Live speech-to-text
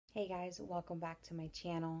Hey guys, welcome back to my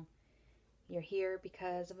channel. You're here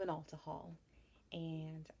because of an Ulta haul,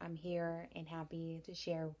 and I'm here and happy to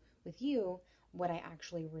share with you what I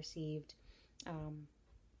actually received.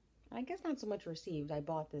 I guess not so much received. I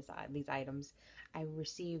bought these items. I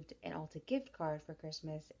received an Ulta gift card for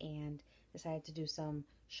Christmas and decided to do some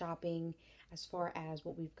shopping. As far as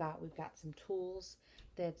what we've got some tools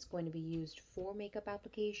that's going to be used for makeup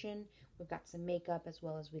application. We've got some makeup as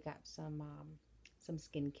well as we got some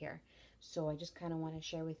skincare. So I just kind of want to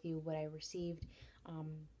share with you what I received,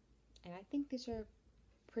 and I think these are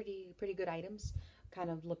pretty good items. Kind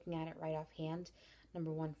of looking at it right offhand.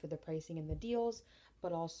 Number one, for the pricing and the deals,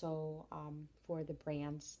 but also for the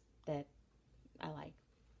brands that I like.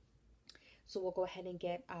 So we'll go ahead and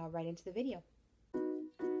get right into the video.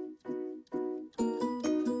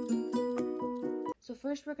 So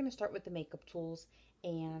first, we're going to start with the makeup tools,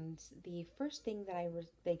 and the first thing that I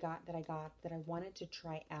wanted to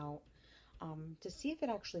try out to see if it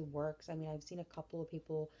actually works. I mean, I've seen a couple of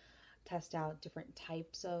people test out different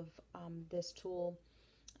types of this tool,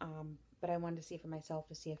 but I wanted to see it for myself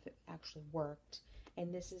to see if it actually worked.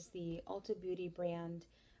 And this is the Ulta Beauty brand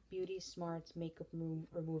Beauty Smarts Makeup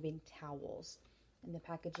Removing Towels, and the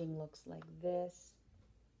packaging looks like this.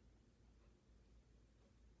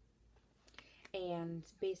 And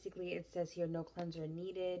basically it says here, no cleanser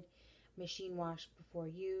needed, machine wash before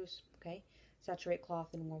use. Okay, saturate cloth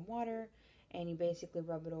in warm water, and you basically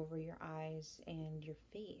rub it over your eyes and your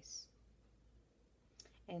face.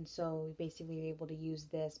 And so you basically are able to use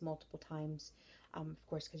this multiple times, of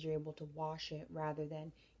course, because you're able to wash it rather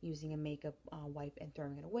than using a makeup wipe and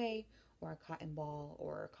throwing it away, or a cotton ball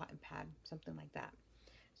or a cotton pad, something like that.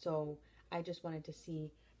 So I just wanted to see,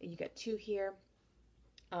 you got two here.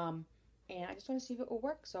 And I just want to see if it will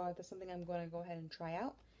work. So that's something I'm going to go ahead and try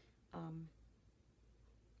out.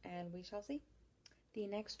 And we shall see. The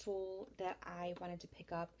next tool that I wanted to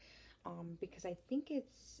pick up, because I think it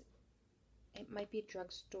might be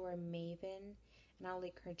Drugstore Maven, and I'll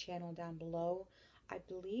link her channel down below. I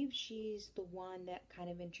believe she's the one that kind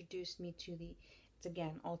of introduced me to it's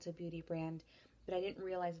again, Ulta Beauty brand, but I didn't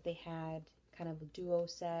realize that they had kind of a duo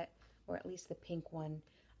set, or at least the pink one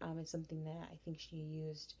is something that I think she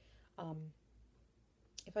used.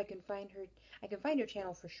 If I can find her, I can find her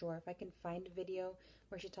channel for sure. If I can find a video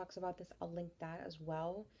where she talks about this, I'll link that as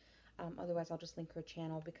well. Otherwise, I'll just link her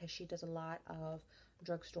channel because she does a lot of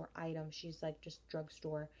drugstore items. She's like just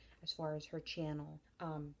drugstore as far as her channel.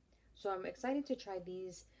 So I'm excited to try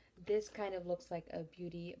these. This kind of looks like a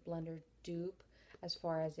Beauty Blender dupe as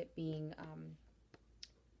far as it being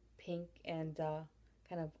pink and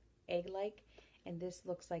kind of egg-like. And this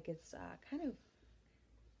looks like it's kind of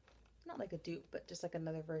not like a dupe, but just like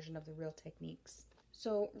another version of the Real Techniques.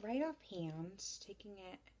 So right offhand, taking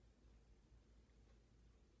it,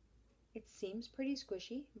 it seems pretty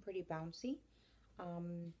squishy and pretty bouncy.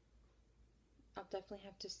 I'll definitely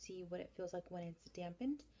have to see what it feels like when it's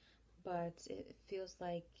dampened, but it feels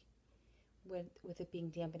like with it being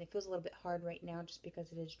dampened, it feels a little bit hard right now just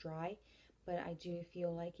because it is dry, but I do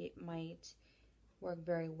feel like it might work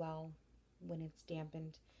very well when it's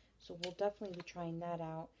dampened. So we'll definitely be trying that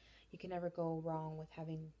out. You can never go wrong with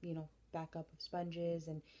having, backup of sponges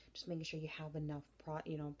and just making sure you have enough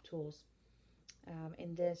tools.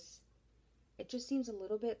 And this, it just seems a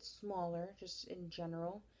little bit smaller just in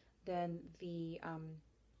general than the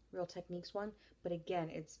Real Techniques one, but again,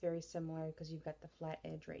 it's very similar because you've got the flat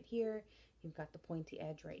edge right here, you've got the pointy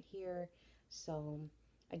edge right here. So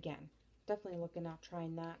again, definitely looking at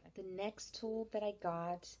trying that. The next tool that I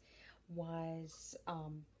got was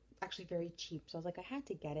actually very cheap, so I was like, I had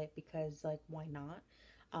to get it because, like, why not?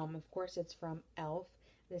 Of course, it's from e.l.f.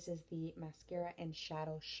 This is the Mascara and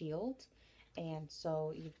Shadow Shield, and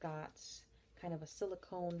so you've got kind of a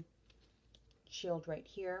silicone shield right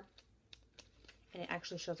here, and it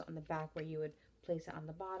actually shows it on the back where you would place it on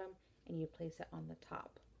the bottom and you place it on the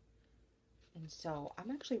top. And so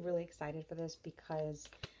I'm actually really excited for this because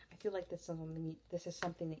I feel like this is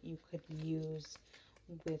something that you could use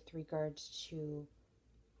with regards to,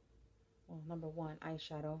 well, number one,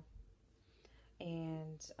 eyeshadow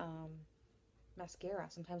and mascara.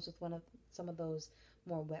 Sometimes with some of those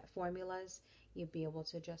more wet formulas, you'd be able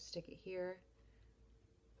to just stick it here,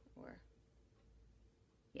 or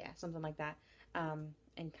yeah, something like that,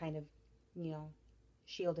 and kind of,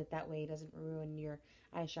 shield it that way. It doesn't ruin your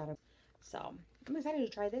eyeshadow. So I'm excited to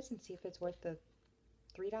try this and see if it's worth the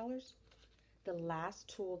 $3. The last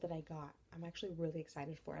tool that I got, I'm actually really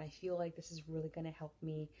excited for, and I feel like this is really going to help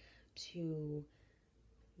me to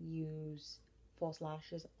use false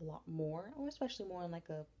lashes a lot more, or especially more on like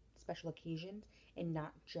a special occasions and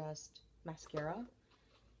not just mascara.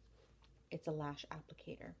 it's a lash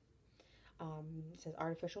applicator. It says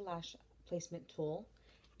artificial lash placement tool,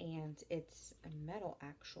 and it's a metal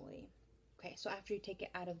actually. Okay, so after you take it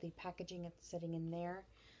out of the packaging, it's sitting in there.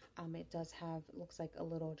 It does have, looks like a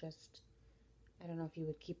little just, I don't know if you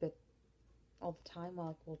would keep it all the time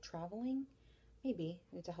while traveling. Maybe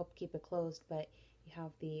to help keep it closed, but you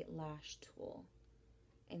have the lash tool.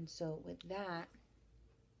 And so with that,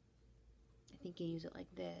 I think you use it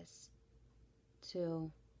like this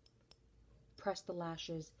to press the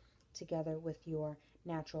lashes together with your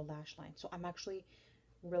natural lash line. So I'm actually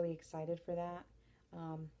really excited for that.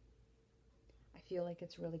 I feel like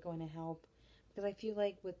it's really going to help, because I feel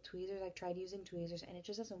like with tweezers, I've tried using tweezers and it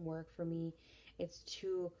just doesn't work for me. It's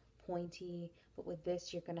too pointy, but with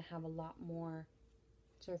this you're going to have a lot more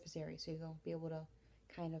surface area, so you'll be able to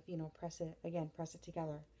kind of, you know, press it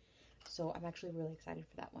together. So I'm actually really excited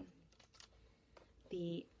for that one.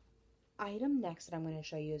 The item next that I'm going to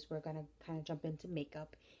show you is we're going to kind of jump into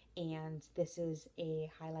makeup, and this is a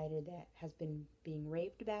highlighter that has been being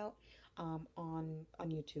raved about on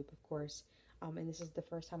YouTube, of course, and this is the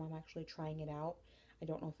first time I'm actually trying it out. I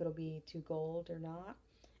don't know if it'll be too gold or not,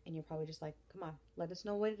 and you're probably just like, come on, let us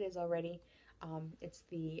know what it is already. It's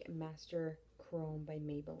the Master Chrome by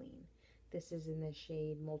Maybelline. This is in the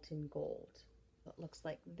shade Molten Gold. It looks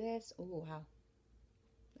like this. Oh, wow,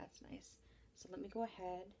 that's nice. So let me go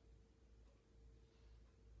ahead.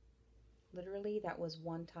 Literally, that was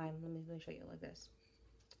one time. Let me show you like this.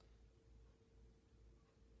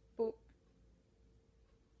 Boop.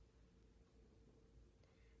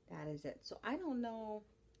 That is it. So I don't know.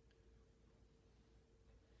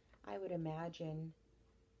 I would imagine.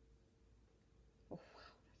 Oh,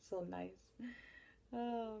 wow, that's so nice.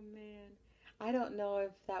 Oh, man. I don't know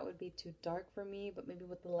if that would be too dark for me, but maybe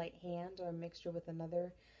with the light hand or a mixture with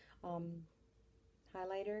another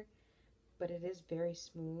highlighter. But it is very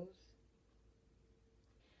smooth.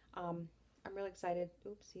 I'm really excited.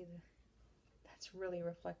 Oops, see, that's really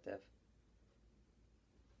reflective.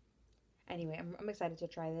 Anyway, I'm excited to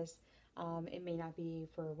try this. It may not be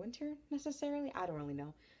for winter necessarily. I don't really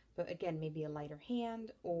know. But again, maybe a lighter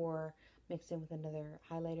hand or mix in with another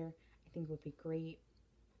highlighter, I think would be great.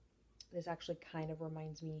 This actually kind of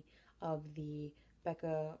reminds me of the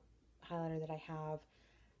Becca highlighter that I have.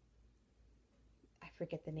 I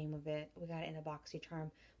forget the name of it. We got it in a boxy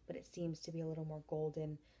charm, but it seems to be a little more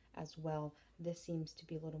golden as well. This seems to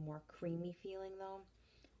be a little more creamy feeling though.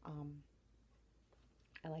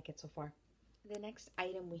 I like it so far. The next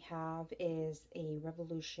item we have is a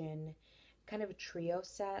Revolution kind of a trio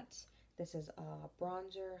set. This is a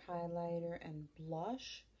bronzer, highlighter, and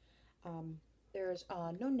blush. There's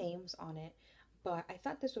no names on it, but I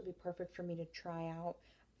thought this would be perfect for me to try out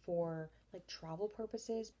for like travel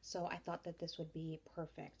purposes. So I thought that this would be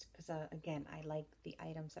perfect because again, I like the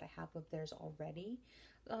items that I have of theirs already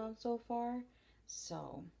so far.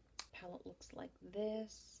 So palette looks like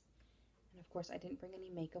this. And of course, I didn't bring any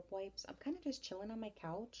makeup wipes. I'm kind of just chilling on my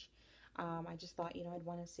couch. I just thought, you know, I'd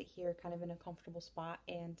want to sit here kind of in a comfortable spot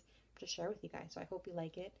and just share with you guys. So I hope you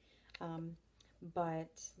like it.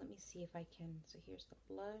 But let me see if I can. So here's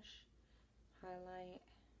the blush, highlight,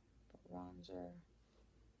 bronzer.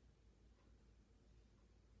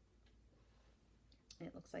 And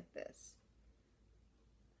it looks like this.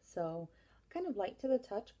 So kind of light to the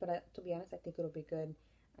touch, but to be honest, I think it'll be good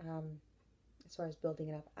as far as building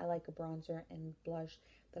it up. I like a bronzer and blush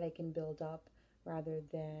that I can build up rather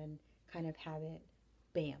than kind of have it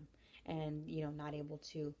bam and, you know, not able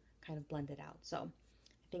to kind of blend it out. So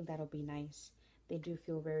I think that'll be nice. They do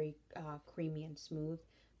feel very creamy and smooth.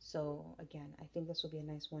 So again, I think this will be a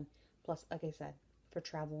nice one. Plus, like I said, for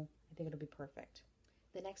travel, I think it'll be perfect.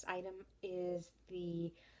 The next item is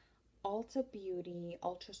the Ulta Beauty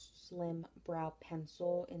Ultra Slim Brow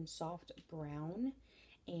Pencil in soft brown.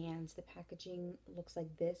 And the packaging looks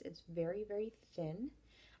like this. It's very, very thin.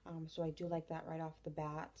 So I do like that right off the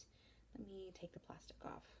bat. Let me take the plastic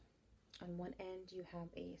off. On one end, you have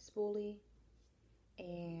a spoolie,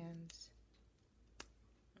 and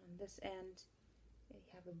on this end, you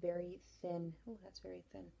have a very thin, oh, that's very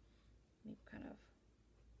thin. Maybe kind of,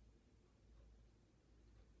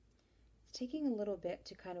 it's taking a little bit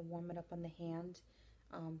to kind of warm it up on the hand.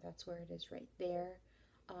 That's where it is right there.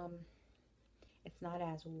 It's not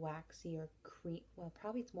as waxy or well,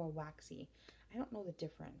 probably it's more waxy. I don't know the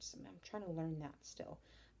difference. I'm trying to learn that still,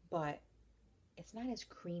 but it's not as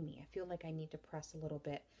creamy. I feel like I need to press a little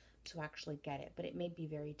bit to actually get it, but it may be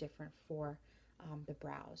very different for the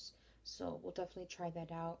brows. So we'll definitely try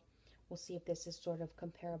that out. We'll see if this is sort of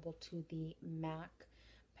comparable to the MAC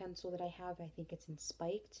pencil that I have. I think it's in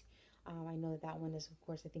spiked. I know that one is, of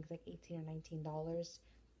course, I think it's like $18 or $19.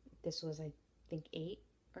 This was, I think, 8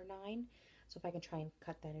 or 9. So if I can try and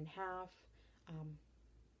cut that in half,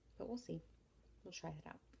 but we'll see. We'll try that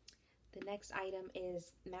out. The next item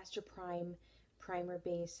is Master Prime Primer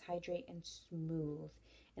Base Hydrate and Smooth,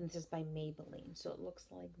 and this is by Maybelline. So it looks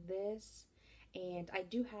like this, and I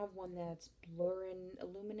do have one that's Blur and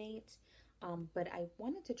Illuminate, but I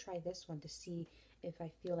wanted to try this one to see if I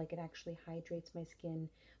feel like it actually hydrates my skin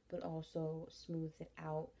but also smooths it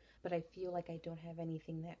out. But I feel like I don't have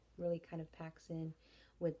anything that really kind of packs in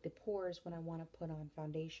with the pores when I want to put on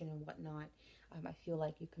foundation and whatnot. I feel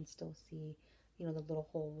like you can still see, you know, the little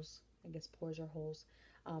holes. I guess pores are holes,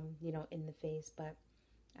 you know, in the face. But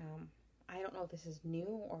I don't know if this is new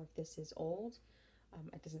or if this is old.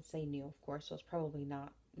 It doesn't say new, of course, so it's probably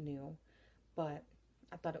not new. But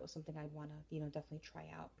I thought it was something I'd want to, you know, definitely try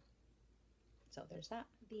out. So there's that.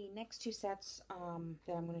 The next two sets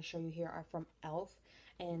that I'm going to show you here are from e.l.f.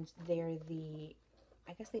 And they're the,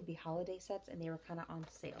 I guess they'd be holiday sets, and they were kind of on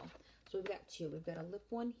sale. So we've got two. We've got a lip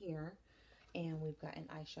one here, and we've got an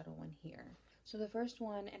eyeshadow one here. So the first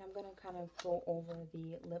one, and I'm going to kind of go over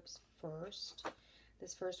the lips first.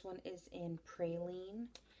 This first one is in Praline,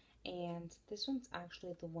 and this one's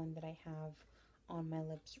actually the one that I have on my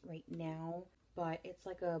lips right now. But it's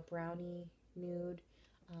like a brownie nude,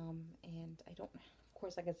 and I don't, of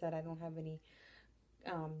course, like I said, I don't have any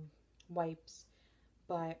wipes.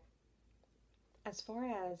 But as far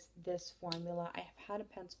as this formula, I have had a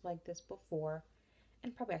pencil like this before,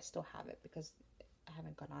 and probably I still have it because I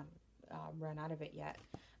haven't run out of it yet.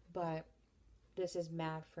 But this is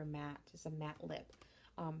Mad for Matte. It's a matte lip.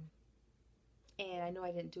 And I know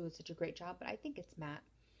I didn't do such a great job, but I think it's matte.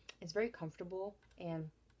 It's very comfortable, and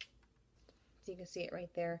so you can see it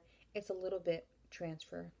right there. It's a little bit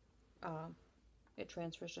transfer. It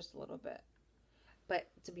transfers just a little bit. But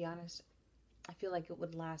to be honest, I feel like it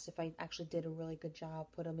would last if I actually did a really good job,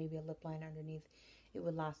 put maybe a lip liner underneath. It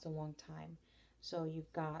would last a long time. So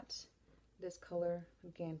you've got this color.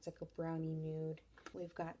 Again, it's like a brownie nude.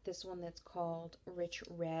 We've got this one that's called Rich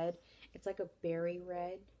Red. It's like a berry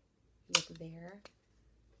red. Look there.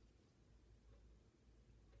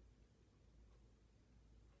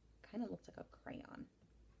 Kind of looks like a crayon.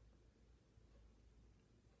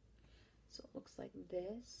 So it looks like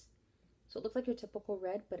this. So it looks like your typical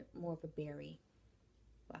red, but more of a berry.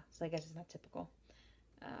 Well, so I guess it's not typical.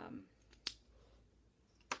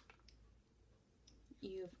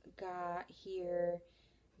 You've got here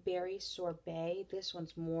Berry Sorbet. This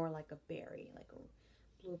one's more like a berry, like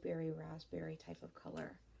a blueberry, raspberry type of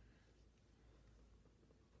color.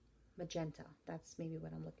 Magenta. That's maybe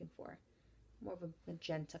what I'm looking for. More of a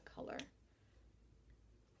magenta color.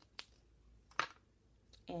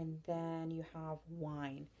 And then you have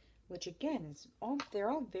Wine, which again is they're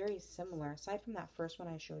all very similar. Aside from that first one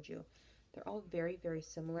I showed you, they're all very, very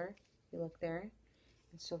similar. You look there.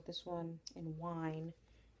 And so this one in Wine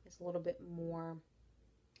is a little bit more,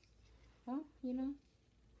 well, you know,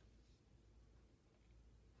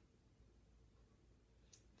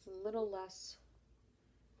 it's a little less,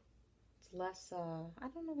 I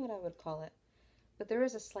don't know what I would call it, but there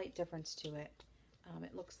is a slight difference to it.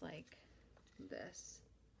 It looks like this.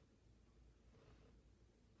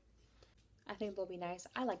 I think they'll be nice.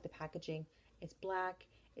 I like the packaging. It's black,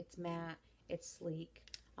 it's matte, it's sleek,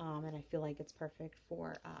 and I feel like it's perfect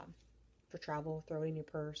for travel. Throw it in your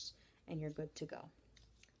purse, and you're good to go.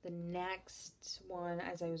 The next one,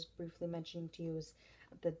 as I was briefly mentioning to you, is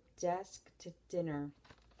the Desk to Dinner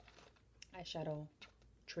eyeshadow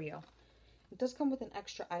trio. It does come with an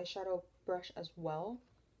extra eyeshadow brush as well,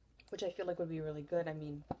 which I feel like would be really good. I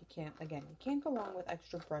mean, you can't go wrong with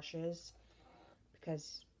extra brushes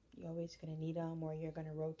because you're always going to need them, or you're going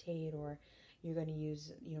to rotate, or you're going to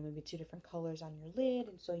use, you know, maybe 2 different colors on your lid,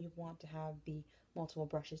 and so you want to have the multiple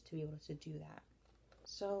brushes to be able to do that.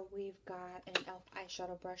 So we've got an e.l.f.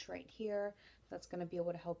 eyeshadow brush right here that's going to be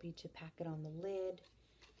able to help you to pack it on the lid,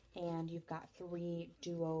 and you've got 3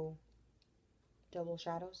 duo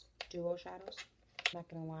shadows. I'm not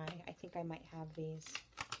going to lie, I think I might have these.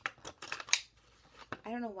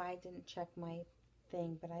 I don't know why I didn't check my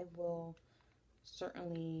thing, but I will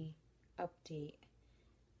certainly update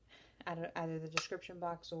either the description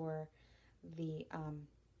box or the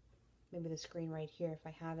maybe the screen right here if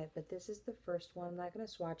I have it. But this is the first one. I'm not going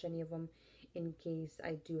to swatch any of them in case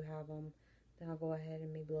I do have them. Then I'll go ahead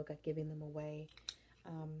and maybe look at giving them away.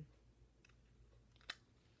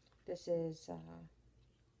 This is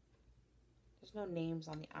there's no names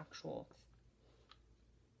on the actual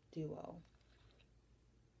duo,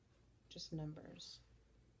 just numbers.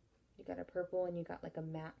 You got a purple, and you got like a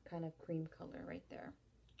matte kind of cream color right there.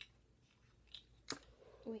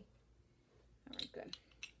 Wait. All right, good.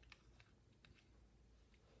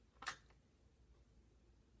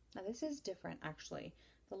 Now this is different actually.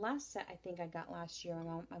 The last set I think I got last year,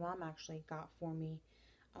 my mom actually got for me.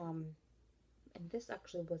 And this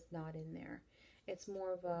actually was not in there. It's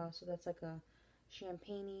more of a, so that's like a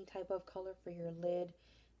champagne-y type of color for your lid.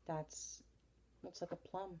 That's, looks like a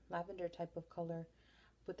plum, lavender type of color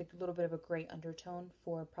with a little bit of a gray undertone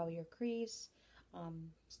for probably your crease,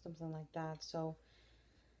 something like that. So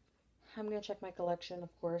I'm going to check my collection,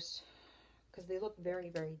 of course, because they look very,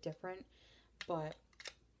 very different, but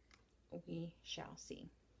we shall see.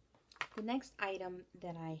 The next item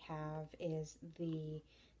that I have is the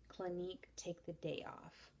Clinique Take the Day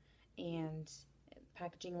Off, and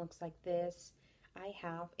packaging looks like this. I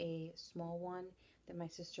have a small one that my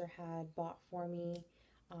sister had bought for me.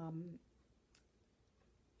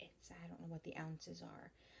 I don't know what the ounces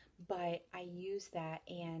are, but I use that,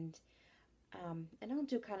 and I'll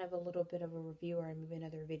do kind of a little bit of a review or maybe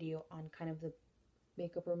another video on kind of the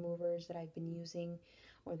makeup removers that I've been using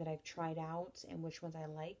or that I've tried out and which ones I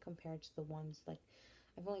like compared to the ones, like,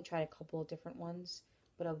 I've only tried a couple of different ones,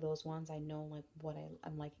 but of those ones I know like what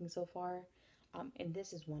I'm liking so far. And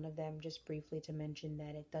this is one of them, just briefly to mention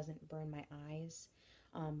that it doesn't burn my eyes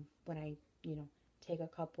when I, take a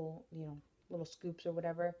couple, little scoops or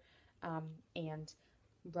whatever, and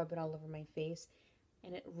rub it all over my face.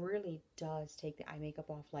 And it really does take the eye makeup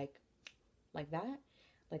off like that,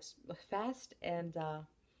 like fast and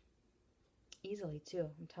easily too.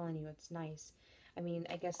 I'm telling you, it's nice. I mean,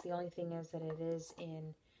 I guess the only thing is that it is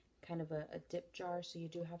in kind of a dip jar, so you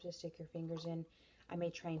do have to stick your fingers in. I may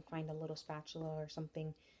try and find a little spatula or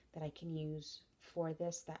something that I can use for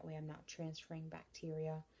this. That way I'm not transferring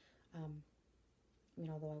bacteria.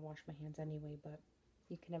 Although I wash my hands anyway, but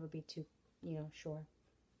you can never be too, sure.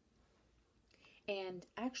 And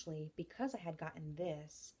actually, because I had gotten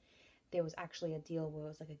this, there was actually a deal where it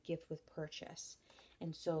was like a gift with purchase.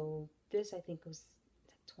 And so this, I think, was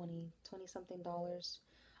 $20 something,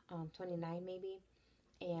 29 maybe.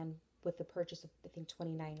 And with the purchase of, I think,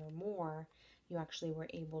 29 or more, you actually were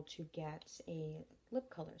able to get a lip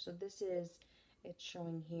color. So this is, it's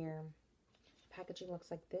showing here, packaging looks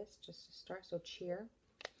like this, just to start. So Cheer.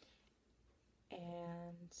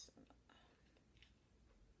 And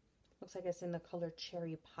looks like it's in the color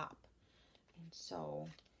Cherry Pop. And so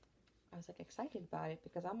I was like excited about it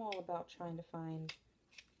because I'm all about trying to find,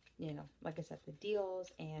 like I said, the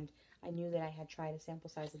deals. And I knew that I had tried a sample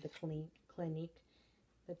size of the Clinique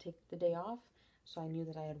that Take the Day Off. So I knew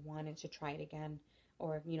that I had wanted to try it again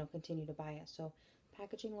or, continue to buy it. So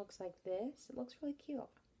packaging looks like this. It looks really cute,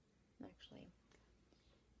 actually.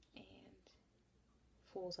 And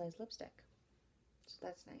full-size lipstick. So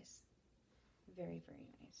that's nice. Very, very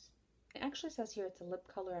nice. It actually says here it's a lip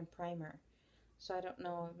color and primer. So I don't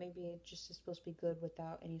know, maybe it just is supposed to be good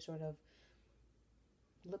without any sort of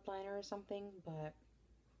lip liner or something, but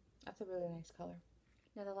that's a really nice color.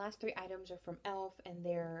 Now the last three items are from e.l.f. and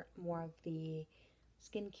they're more of the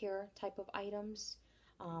skincare type of items.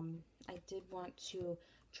 I did want to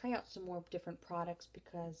try out some more different products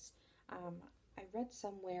because I read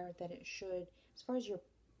somewhere that it should, as far as your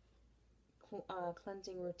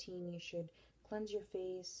cleansing routine, you should cleanse your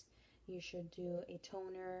face, you should do a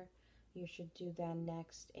toner, you should do then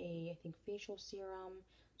next I think facial serum.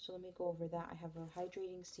 So let me go over that. I have a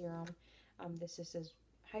hydrating serum. This is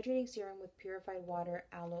hydrating serum with purified water,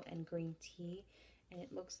 aloe, and green tea, and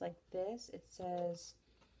it looks like this. It says,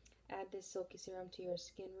 add this silky serum to your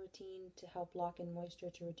skin routine to help lock in moisture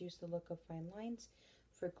to reduce the look of fine lines.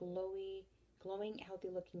 For glowing,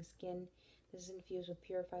 healthy-looking skin, this is infused with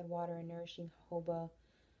purified water and nourishing jojoba,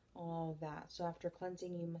 all of that. So after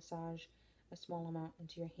cleansing, you massage a small amount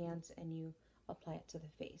into your hands and you apply it to the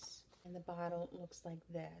face. And the bottle looks like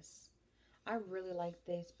this. I really like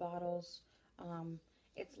these bottles.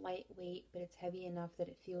 It's lightweight, but it's heavy enough that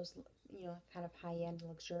it feels, kind of high-end,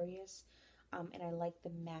 luxurious. And I like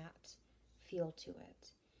the matte feel to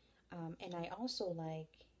it. And I also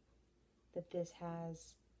like that this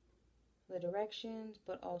has the directions,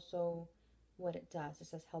 but also what it does. It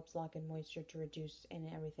says helps lock in moisture to reduce and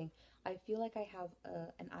everything. I feel like I have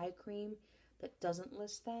an eye cream that doesn't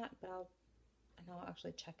list that, but I'll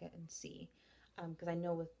actually check it and see. Because I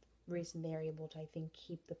know with reason they are able to, I think,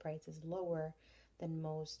 keep the prices lower than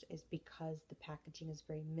most is because the packaging is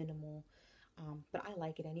very minimal. But I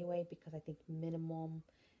like it anyway because I think minimal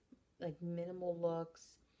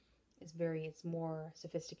looks is it's more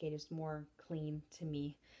sophisticated, it's more clean to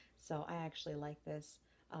me. So I actually like this.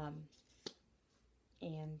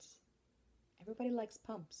 And everybody likes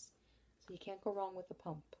pumps, so you can't go wrong with a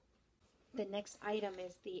pump. The next item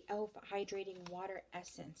is the e.l.f. Hydrating Water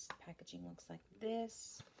Essence. The packaging looks like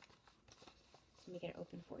this. Let me get it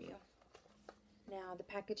open for you. Now the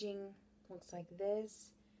packaging looks like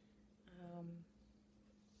this.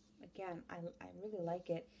 Again, I really like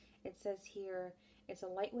it. It says here, it's a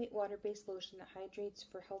lightweight water-based lotion that hydrates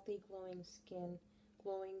for healthy, glowing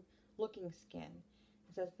looking skin.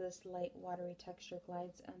 It says this light, watery texture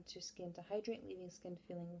glides onto skin to hydrate, leaving skin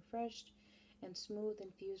feeling refreshed and smooth,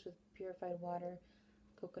 infused with purified water,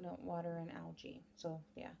 coconut water, and algae. So,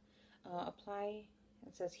 yeah. Apply,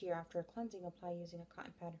 it says here, after cleansing, apply using a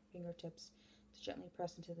cotton pad or fingertips to gently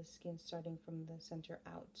press into the skin, starting from the center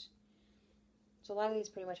out. So a lot of these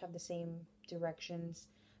pretty much have the same directions,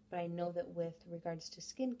 but I know that with regards to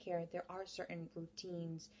skincare, there are certain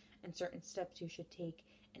routines and certain steps you should take,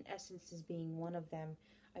 and essences being one of them.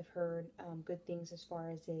 I've heard good things as far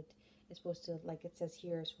as it is supposed to, like it says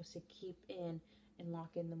here, it's supposed to keep in and lock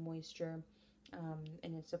in the moisture,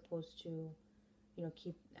 and it's supposed to, you know,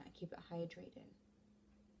 keep it hydrated.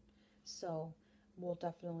 So we'll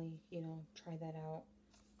definitely, you know, try that out.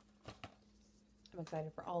 I'm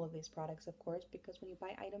excited for all of these products, of course, because when you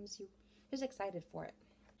buy items, you're just excited for it.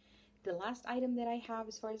 The last item that I have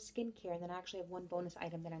as far as skincare, and then I actually have one bonus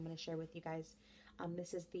item that I'm going to share with you guys.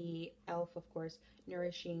 This is the e.l.f., of course,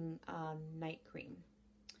 Nourishing Night Cream,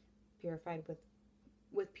 purified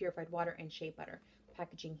with purified water and shea butter.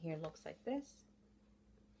 Packaging here looks like this,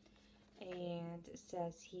 and it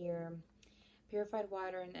says here, purified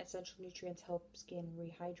water and essential nutrients help skin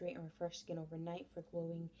rehydrate and refresh skin overnight for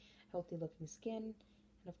glowing, healthy looking skin.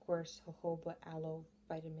 And of course, jojoba, aloe,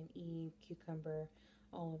 vitamin E, cucumber,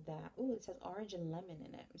 all of that. Ooh, it says orange and lemon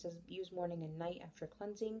in it. It says use morning and night after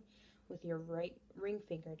cleansing. With your right ring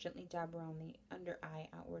finger, gently dab around the under eye,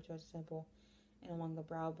 outward towards the temple, and along the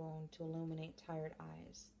brow bone to illuminate tired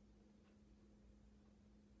eyes.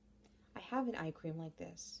 I have an eye cream like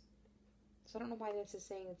this, so I don't know why this is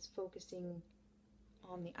saying it's focusing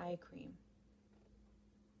on the eye cream.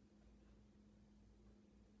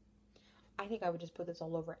 I think I would just put this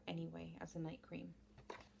all over anyway as a night cream.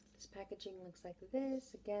 This packaging looks like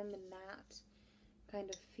this. Again, the matte kind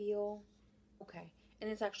of feel. Okay,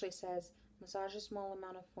 and this actually says, massage a small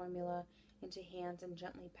amount of formula into hands and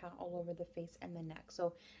gently pat all over the face and the neck.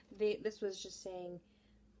 So this was just saying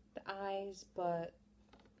the eyes, but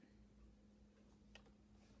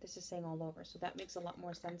this is saying all over. So that makes a lot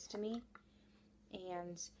more sense to me.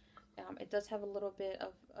 And it does have a little bit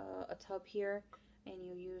of a tub here, and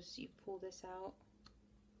you pull this out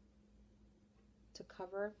to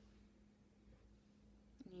cover,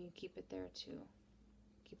 and you keep it there to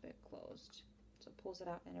keep it closed. So it pulls it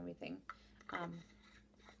out and everything.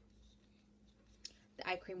 The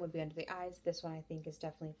eye cream would be under the eyes. This one I think is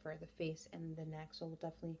definitely for the face and the neck, so we'll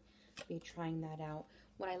definitely be trying that out.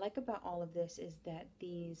 What I like about all of this is that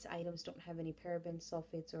these items don't have any parabens,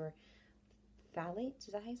 sulfates, or phthalates.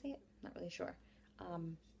 Is that how you say it? Not really sure.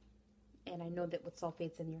 And I know that with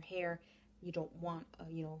sulfates in your hair, you don't want a,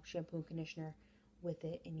 shampoo and conditioner with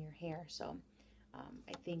it in your hair. So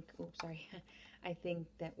I think, I think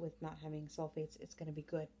that with not having sulfates, it's going to be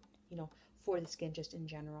good, for the skin just in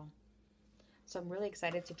general. So I'm really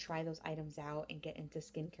excited to try those items out and get into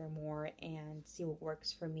skincare more and see what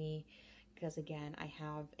works for me. Because again, I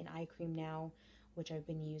have an eye cream now, which I've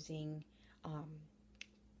been using,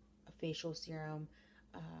 a facial serum,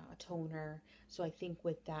 a toner. So I think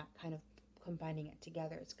with that kind of combining it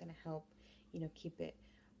together, it's going to help, keep it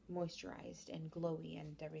moisturized and glowy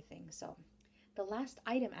and everything. So the last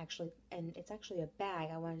item actually, and it's actually a bag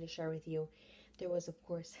I wanted to share with you. There was, of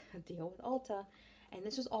course, a deal with Ulta, and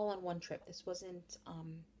this was all on one trip. This wasn't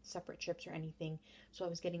separate trips or anything. So I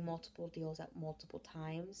was getting multiple deals at multiple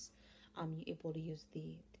times. You're able to use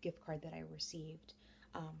the gift card that I received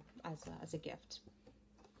as a gift.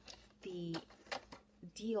 The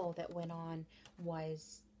deal that went on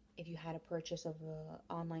was if you had a purchase of an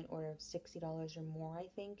online order of $60 or more, I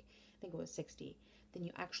think it was $60, then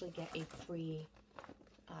you actually get a free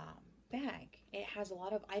bag. It has a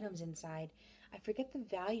lot of items inside. I forget the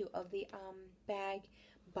value of the bag,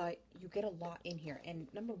 but you get a lot in here. And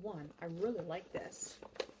number one, I really like this.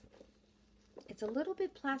 It's a little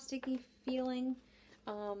bit plasticky feeling.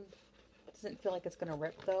 Doesn't feel like it's gonna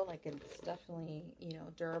rip though. Like it's definitely,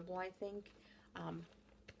 durable, I think.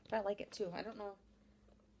 But I like it too. I don't know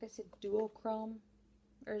if it's a duochrome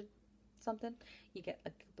or something. You get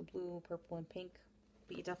like the blue, purple, and pink,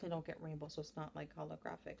 but you definitely don't get rainbow, so it's not like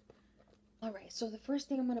holographic. Alright, so the first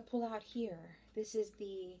thing I'm going to pull out here, this is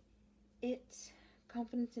the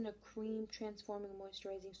Confidence in a Cream Transforming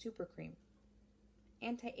Moisturizing Super Cream.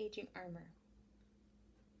 Anti-Aging Armor.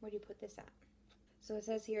 Where do you put this at? So it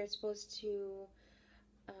says here it's supposed to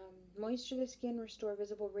moisture the skin, restore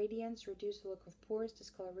visible radiance, reduce the look of pores,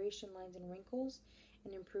 discoloration, lines, and wrinkles,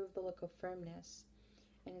 and improve the look of firmness.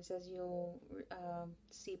 And it says you'll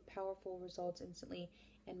see powerful results instantly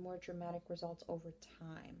and more dramatic results over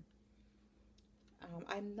time.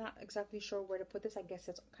 I'm not exactly sure where to put this. I guess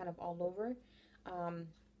it's kind of all over.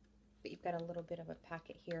 But you've got a little bit of a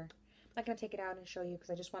packet here. I'm not going to take it out and show you because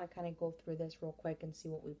I just want to kind of go through this real quick and see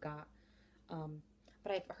what we've got.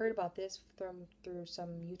 But I've heard about this through some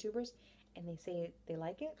YouTubers, and they say they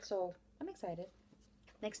like it, so I'm excited.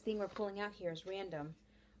 Next thing we're pulling out here is random.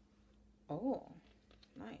 Oh,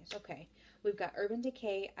 nice. Okay. We've got Urban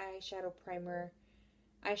Decay eyeshadow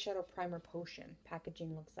primer potion.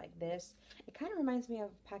 Packaging looks like this. It kind of reminds me of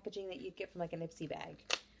packaging that you get from like an Ipsy bag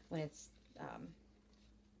when it's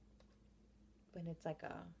like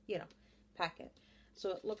a, you know, packet.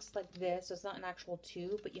 So it looks like this. So it's not an actual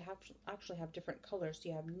tube, but you actually have different colors. So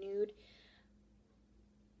you have nude,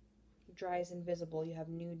 dries invisible. You have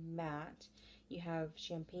nude matte. You have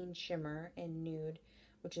champagne shimmer and nude,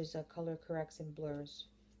 which is a color corrects and blurs.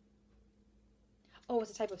 Oh,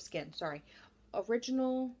 it's a type of skin. Sorry.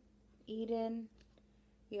 Original, Eden.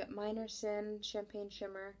 You got minor sin, champagne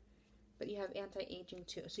shimmer, but you have anti-aging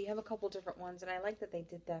too. So you have a couple different ones, and I like that they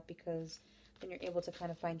did that because then you're able to kind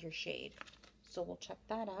of find your shade. So we'll check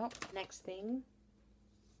that out. Next thing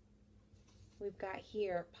we've got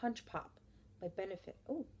here, Punch Pop by Benefit.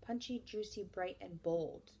 Oh, punchy, juicy, bright, and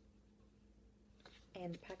bold.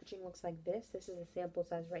 And the packaging looks like this. This is a sample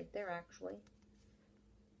size right there, actually.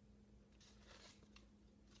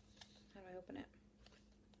 How do I open it?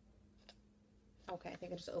 Okay, I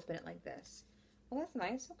think I just open it like this. Well, that's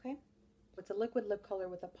nice. Okay. It's a liquid lip color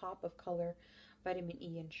with a pop of color, vitamin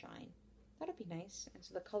E, and shine. That'll be nice. And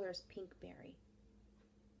so the color is Pink Berry.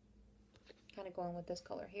 Kind of going with this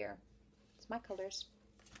color here. It's my colors.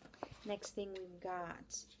 Next thing we've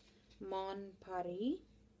got Mon Paris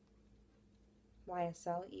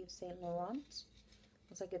YSL Yves Saint Laurent.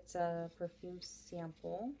 Looks like it's a perfume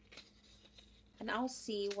sample. And I'll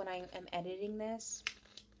see when I am editing this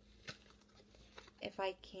if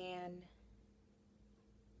I can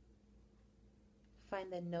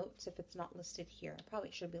find the notes if it's not listed here. It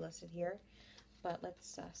probably should be listed here, but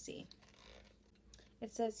let's see.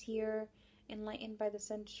 It says here, enlightened by the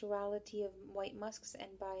sensuality of white musks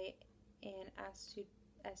and by an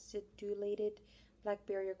acidulated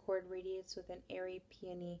blackberry accord, radiates with an airy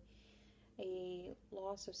peony, a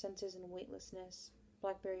loss of senses and weightlessness,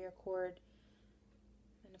 blackberry accord,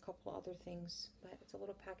 and a couple other things. But it's a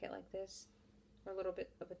little packet like this, or a little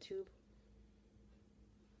bit of a tube.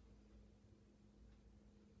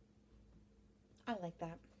 I like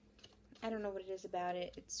that. I don't know what it is about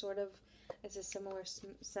it. It's sort of, it's a similar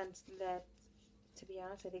scent that, to be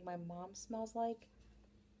honest, I think my mom smells like.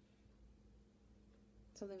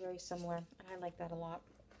 Something very similar, and I like that a lot.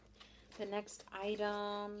 The next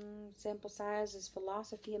item, sample size, is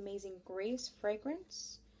Philosophy Amazing Grace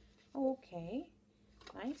Fragrance. Oh, okay.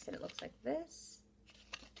 Nice, and it looks like this.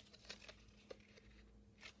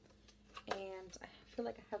 And I feel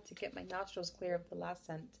like I have to get my nostrils clear of the last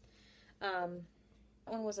scent.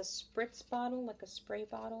 That one was a spritz bottle, like a spray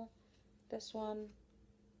bottle. This one,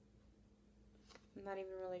 I'm not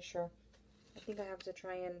even really sure. I think I have to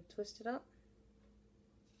try and twist it up.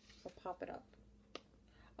 Or pop it up.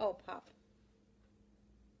 Oh, pop.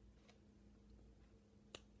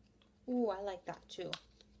 Ooh, I like that too.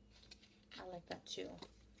 I like that too.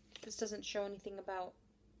 This doesn't show anything about...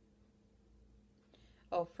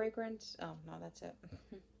 Oh, fragrance. Oh, no, that's it.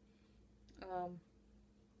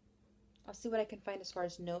 I'll see what I can find as far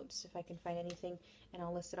as notes, if I can find anything, and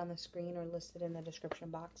I'll list it on the screen or list it in the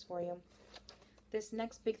description box for you. This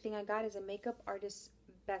next big thing I got is a makeup artist's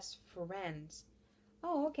best friends.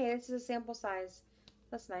 Oh, okay, this is a sample size.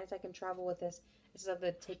 That's nice. I can travel with this. This is of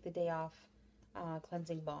the Take the Day Off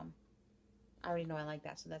cleansing balm. I already know I like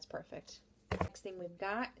that, so that's perfect. Next thing we've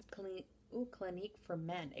got is Clinique for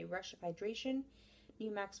Men. A rush of hydration.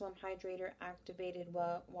 New Maximum Hydrator Activated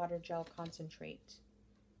Water Gel Concentrate.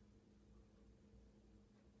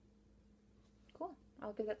 Cool.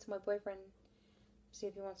 I'll give that to my boyfriend. See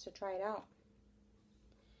if he wants to try it out.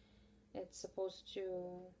 It's supposed to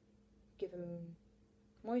give him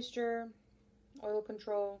moisture, oil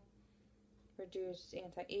control, reduce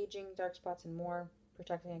anti-aging, dark spots, and more.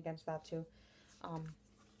 Protecting against that too.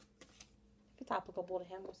 If it's applicable to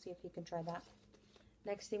him, we'll see if he can try that.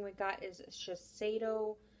 Next thing we got is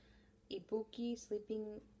Shiseido Ibuki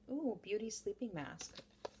Beauty Sleeping Mask.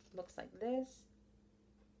 Looks like this.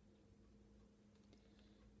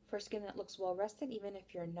 For skin that looks well rested, even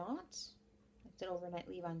if you're not. It's an overnight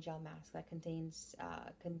leave-on gel mask that contains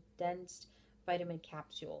condensed vitamin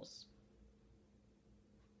capsules.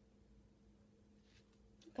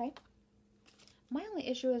 Okay. My only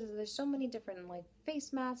issue is there's so many different like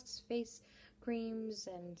face masks, face creams,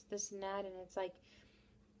 and this and that, and it's like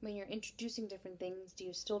when you're introducing different things, do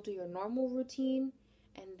you still do your normal routine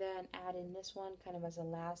and then add in this one kind of as a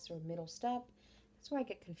last or middle step? That's where I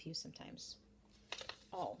get confused sometimes.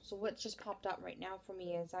 Oh, so what just popped out right now for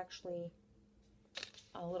me is actually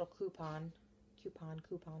a little coupon,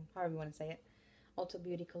 however you want to say it. Ulta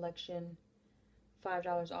Beauty Collection,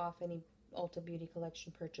 $5 off any Ulta Beauty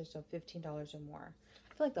Collection purchase of $15 or more.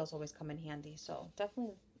 I feel like those always come in handy, so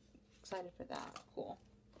definitely excited for that. Cool.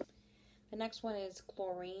 The next one is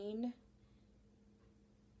Chlorine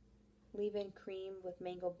Leave-In Cream with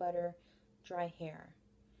Mango Butter Dry Hair.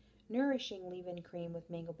 Nourishing leave-in cream with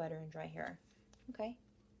mango butter and dry hair. Okay.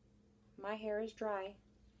 My hair is dry,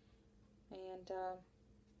 and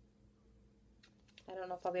I don't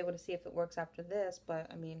know if I'll be able to see if it works after this, but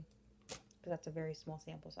I mean, because that's a very small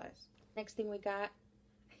sample size. Next thing we got,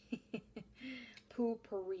 Pear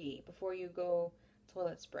Before You Go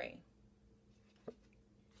toilet spray.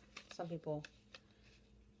 Some people,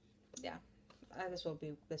 yeah, this will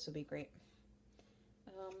be great.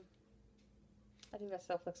 I think that's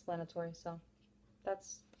self-explanatory, so I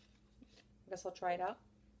guess I'll try it out,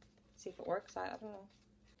 see if it works. I don't know.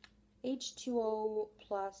 H2O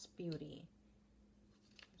Plus Beauty.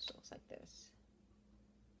 So it looks like this.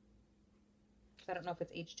 I don't know if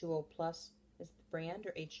it's H2O Plus is the brand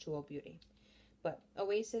or H2O Beauty. But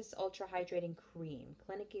Oasis Ultra Hydrating Cream.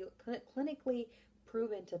 Clinically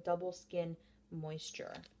proven to double skin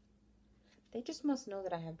moisture. They just must know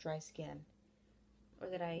that I have dry skin. Or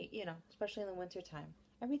that I, especially in the winter time.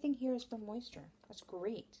 Everything here is for moisture. That's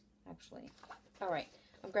great, actually. Alright,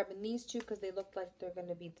 I'm grabbing these two because they look like they're going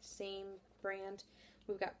to be the same brand.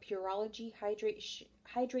 We've got Pureology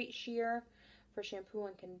Hydrate Sheer for shampoo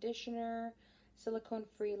and conditioner.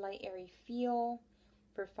 Silicone-free light airy feel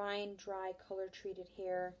for fine, dry, color-treated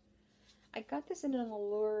hair. I got this in an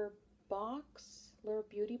Allure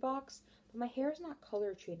Beauty box, but my hair is not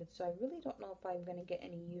color-treated, so I really don't know if I'm going to get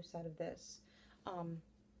any use out of this. I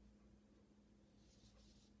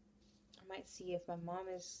might see if my mom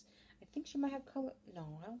is... I think she might have color...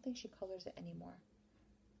 No, I don't think she colors it anymore.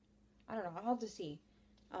 I don't know. I'll have to see.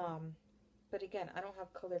 But again, I don't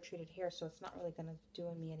have color-treated hair, so it's not really going to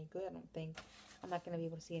do me any good, I don't think. I'm not going to be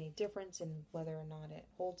able to see any difference in whether or not it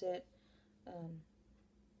holds it.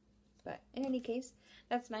 But in any case,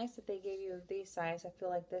 that's nice that they gave you these size. I feel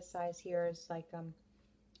like this size here is like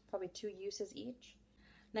probably 2 uses each.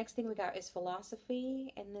 Next thing we got is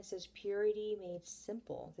Philosophy, and this is Purity Made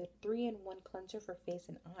Simple. The 3-in-1 cleanser for face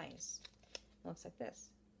and eyes. It looks like this.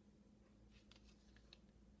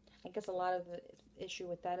 I guess a lot of the issue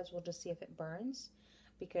with that is we'll just see if it burns,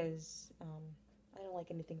 because I don't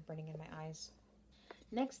like anything burning in my eyes.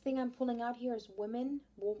 Next thing I'm pulling out here is Woman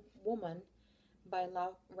by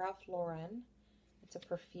Ralph Lauren. It's a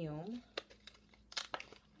perfume.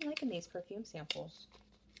 I'm liking these perfume samples.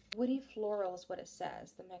 Woody floral is what it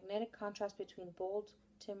says. The magnetic contrast between bold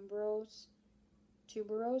tuberose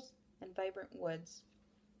and vibrant woods.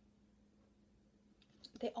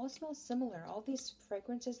 They all smell similar. All these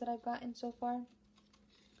fragrances that I've gotten so far,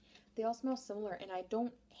 they all smell similar, and I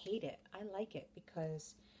don't hate it. I like it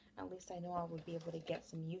because at least I know I would be able to get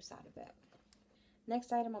some use out of it.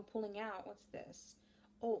 Next item I'm pulling out, what's this?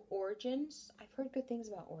 Oh, Origins. I've heard good things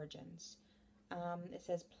about Origins. It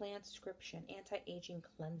says Plantscription Anti-Aging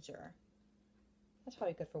Cleanser. That's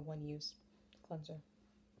probably good for one use cleanser.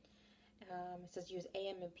 It says use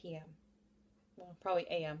AM and PM. Well, probably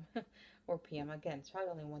AM or PM. Again, it's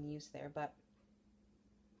probably only one use there, but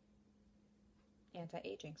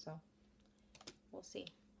anti-aging, so we'll see.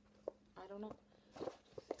 I don't know.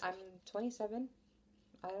 I'm 27.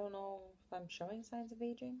 I don't know if I'm showing signs of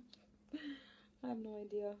aging. I have no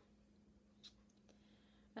idea.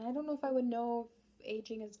 And I don't know if I would know if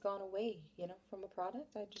aging has gone away, from a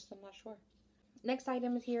product. I'm not sure. Next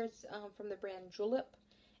item here is from the brand Julep,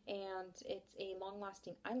 and it's a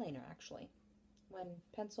long-lasting eyeliner, actually. When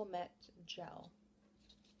Pencil Met Gel.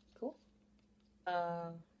 Cool.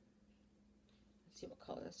 Let's see what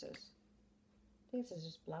color this is. I think this is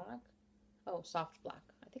just black. Oh, soft black.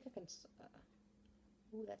 I think I can...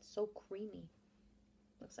 ooh, that's so creamy.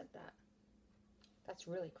 Looks like that. That's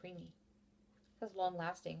really creamy. It says long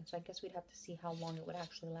lasting, so I guess we'd have to see how long it would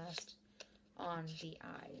actually last on the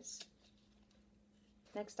eyes.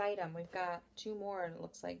 Next item, we've got 2 more, it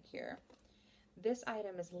looks like here. This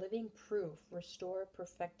item is Living Proof Restore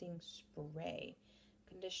Perfecting Spray.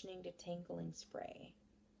 Conditioning Detangling Spray.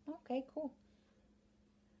 Okay, cool.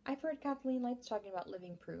 I've heard Kathleen Light's talking about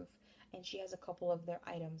Living Proof, and she has a couple of their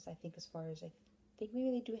items, I think, as far as I think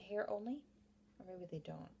maybe they do hair only, or maybe they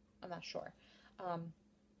don't. I'm not sure.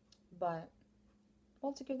 But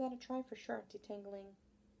we'll have to give that a try for sure. Detangling,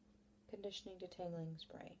 conditioning, detangling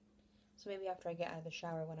spray. So maybe after I get out of the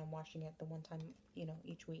shower when I'm washing it the one time,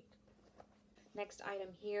 each week. Next item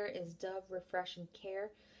here is Dove Refresh and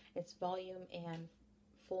Care. It's volume and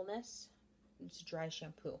fullness. It's a dry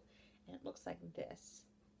shampoo. And it looks like this.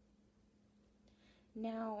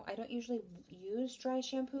 Now, I don't usually use dry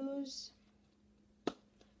shampoos.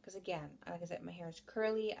 Because again, like I said, my hair is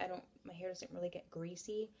curly. My hair doesn't really get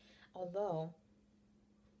greasy. Although,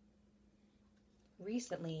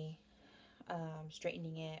 recently,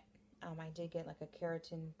 straightening it, I did get like a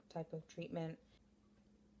keratin type of treatment.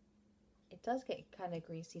 It does get kind of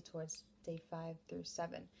greasy towards day 5 through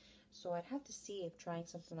 7. So I'd have to see if trying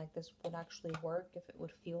something like this would actually work, if it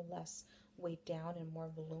would feel less weighed down and more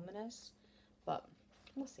voluminous. But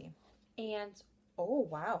we'll see. And, oh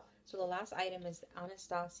wow. So the last item is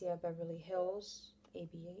Anastasia Beverly Hills,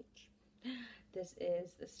 ABH. This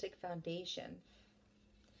is the Stick Foundation.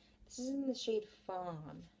 This is in the shade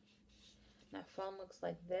Fawn. Now Fawn looks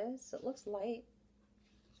like this. It looks light.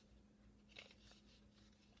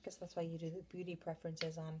 I guess that's why you do the beauty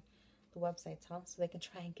preferences on the websites, huh? So they can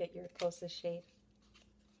try and get your closest shade.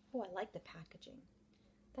 Oh, I like the packaging.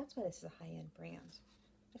 That's why this is a high-end brand.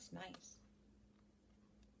 That's nice.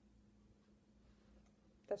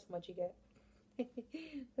 That's what you get.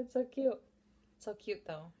 That's so cute. It's so cute,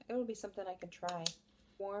 though. It will be something I can try.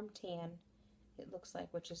 Warm tan, it looks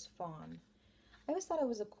like, which is fawn. I always thought it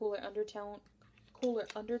was a cooler undertone,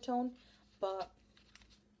 but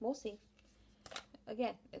we'll see.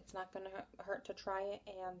 Again, it's not going to hurt to try it,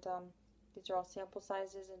 and these are all sample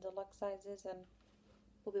sizes and deluxe sizes, and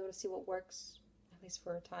we'll be able to see what works, at least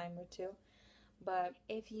for a time or two. But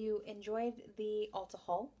if you enjoyed the Ulta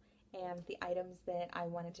haul and the items that I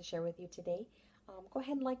wanted to share with you today, go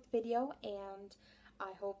ahead and like the video, and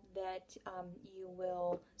I hope that you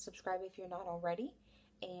will subscribe if you're not already,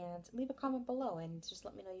 and leave a comment below and just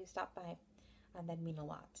let me know you stopped by, and that'd mean a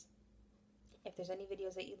lot. If there's any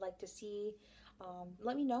videos that you'd like to see,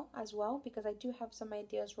 let me know as well, because I do have some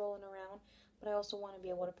ideas rolling around, but I also want to be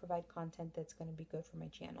able to provide content that's going to be good for my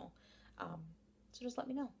channel. So just let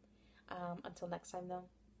me know. Until next time, though,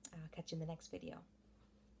 I'll catch you in the next video.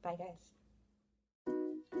 Bye, guys.